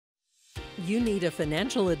You need a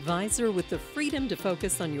financial advisor with the freedom to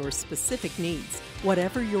focus on your specific needs.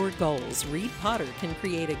 Whatever your goals, Reed Potter can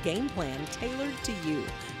create a game plan tailored to you.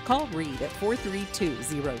 Call Reed at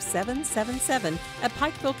 432-0777 at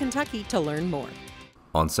Pikeville, Kentucky to learn more.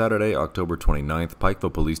 On Saturday, October 29th,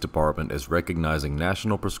 Pikeville Police Department is recognizing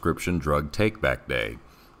National Prescription Drug Take-Back Day.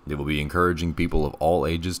 They will be encouraging people of all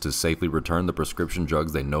ages to safely return the prescription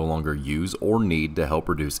drugs they no longer use or need to help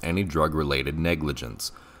reduce any drug-related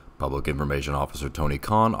negligence. Public Information Officer Tony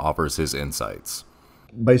Kahn offers his insights.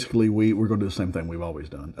 Basically, we're going to do the same thing we've always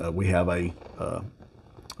done. We have a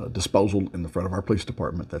disposal in the front of our police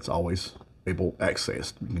department that's always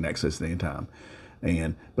accessed. You can access it anytime.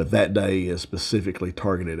 But that day is specifically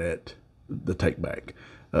targeted at the take-back.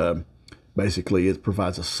 Basically, it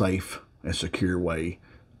provides a safe and secure way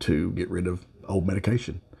to get rid of old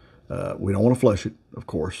medication. We don't want to flush it, of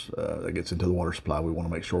course. That gets into the water supply. We want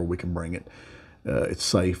to make sure we can bring it. It's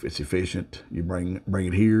safe, it's efficient. You bring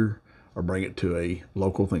it here or bring it to a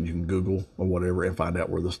local thing you can Google or whatever and find out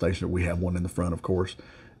where the station. We have one in the front, of course.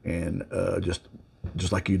 And just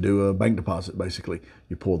like you do a bank deposit, basically.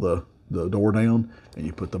 You pull the door down and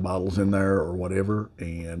you put the bottles in there or whatever,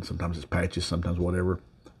 and sometimes it's patches, sometimes whatever,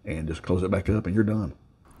 and just close it back up and you're done.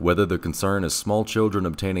 Whether the concern is small children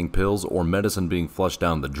obtaining pills or medicine being flushed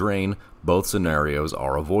down the drain, both scenarios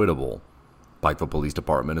are avoidable. Pikeville Police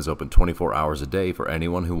Department is open 24 hours a day for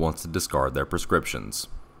anyone who wants to discard their prescriptions.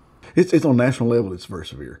 It's on a national level, it's very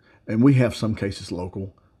severe. And we have some cases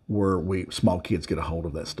local where small kids get a hold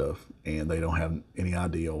of that stuff and they don't have any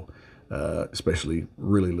idea, especially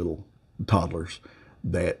really little toddlers,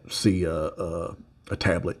 that see a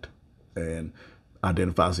tablet and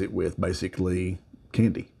identifies it with basically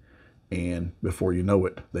candy. And before you know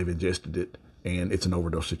it, they've ingested it and it's an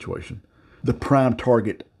overdose situation. The prime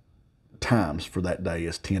target times for that day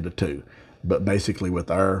is 10 to 2. But basically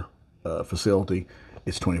with our facility,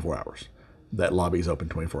 it's 24 hours. That lobby is open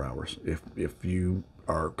 24 hours. If you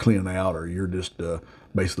are cleaning out or you're just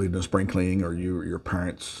basically doing spring cleaning, or your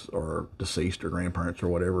parents are deceased or grandparents or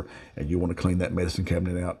whatever, and you want to clean that medicine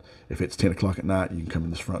cabinet out, if it's 10 o'clock at night, you can come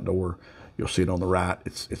in this front door. You'll see it on the right.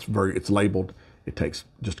 It's labeled. It takes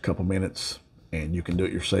just a couple minutes, and you can do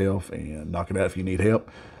it yourself and knock it out if you need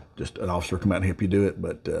help. Just an officer come out and help you do it,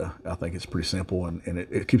 but I think it's pretty simple, and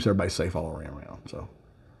it keeps everybody safe all around. So,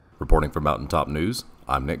 reporting for Mountaintop News,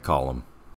 I'm Nick Collum.